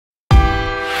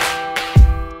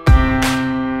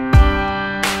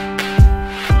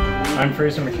I'm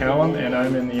Fraser and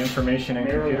I'm in the Information and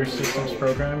Computer Systems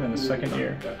program in the second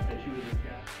year.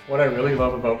 What I really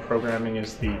love about programming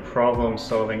is the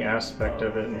problem-solving aspect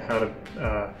of it and how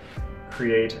to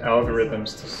create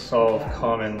algorithms to solve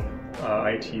common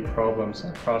IT problems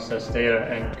and process data.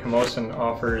 And Camosun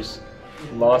offers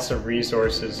lots of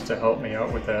resources to help me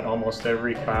out with that. Almost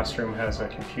every classroom has a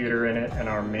computer in it, and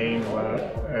our main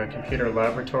computer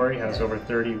laboratory has over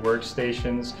 30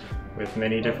 workstations with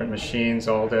many different machines,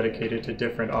 all dedicated to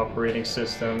different operating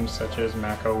systems such as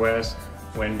Mac OS,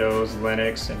 Windows,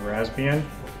 Linux, and Raspbian,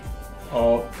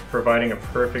 all providing a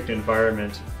perfect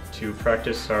environment to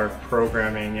practice our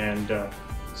programming and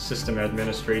system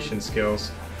administration skills.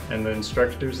 And the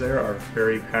instructors there are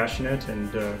very passionate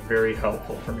and very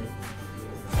helpful for me.